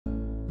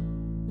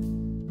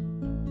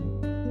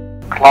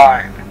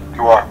Clyde,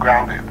 you are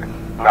grounded.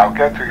 Now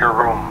get to your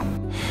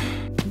room.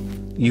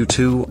 You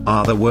two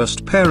are the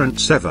worst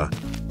parents ever.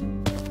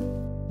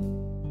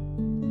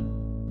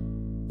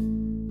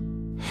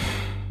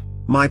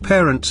 My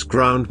parents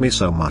ground me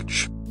so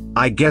much.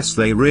 I guess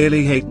they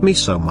really hate me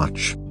so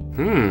much.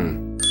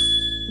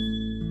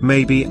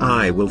 Maybe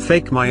I will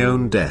fake my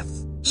own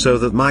death, so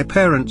that my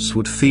parents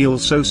would feel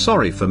so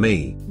sorry for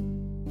me.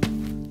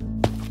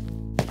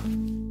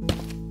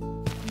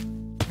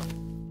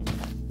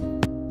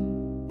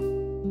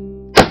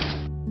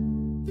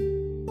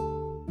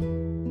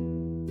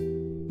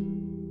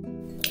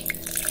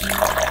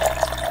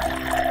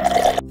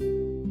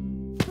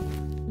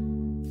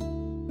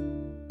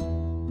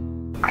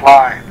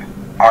 Clyde,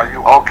 are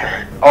you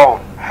okay? Oh,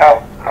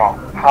 hell no.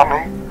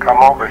 Honey, come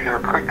over here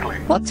quickly.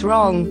 What's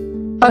wrong?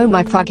 Oh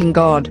my fucking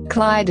god,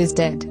 Clyde is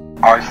dead.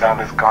 Our son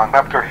has gone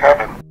up to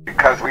heaven,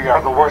 because we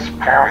are the worst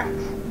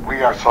parents.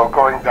 We are so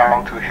going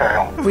down to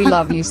hell. We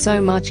love you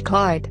so much,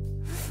 Clyde.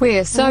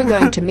 We're so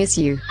going to miss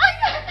you.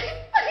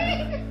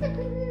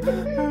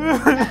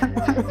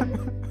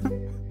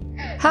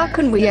 How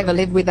can we ever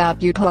live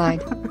without you,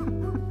 Clyde?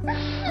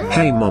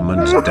 Hey Mom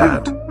and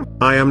Dad.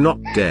 I am not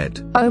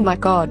dead. Oh my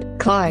god,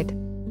 Clyde.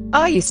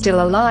 Are you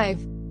still alive?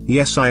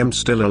 Yes, I am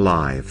still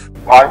alive.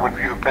 Why would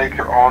you fake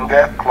your own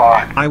death,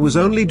 Clyde? I was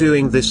only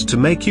doing this to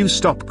make you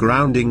stop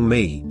grounding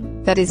me.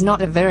 That is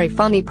not a very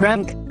funny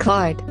prank,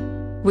 Clyde.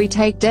 We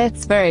take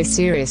deaths very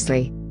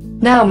seriously.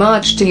 Now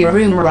march to your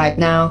room right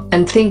now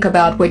and think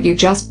about what you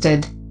just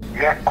did.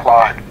 Yeah,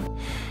 Clyde.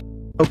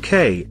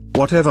 Okay,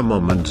 whatever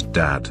Mom and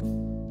Dad.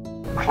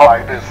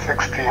 Clyde is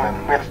 16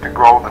 and needs to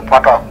grow the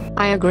fuck up.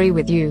 I agree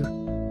with you.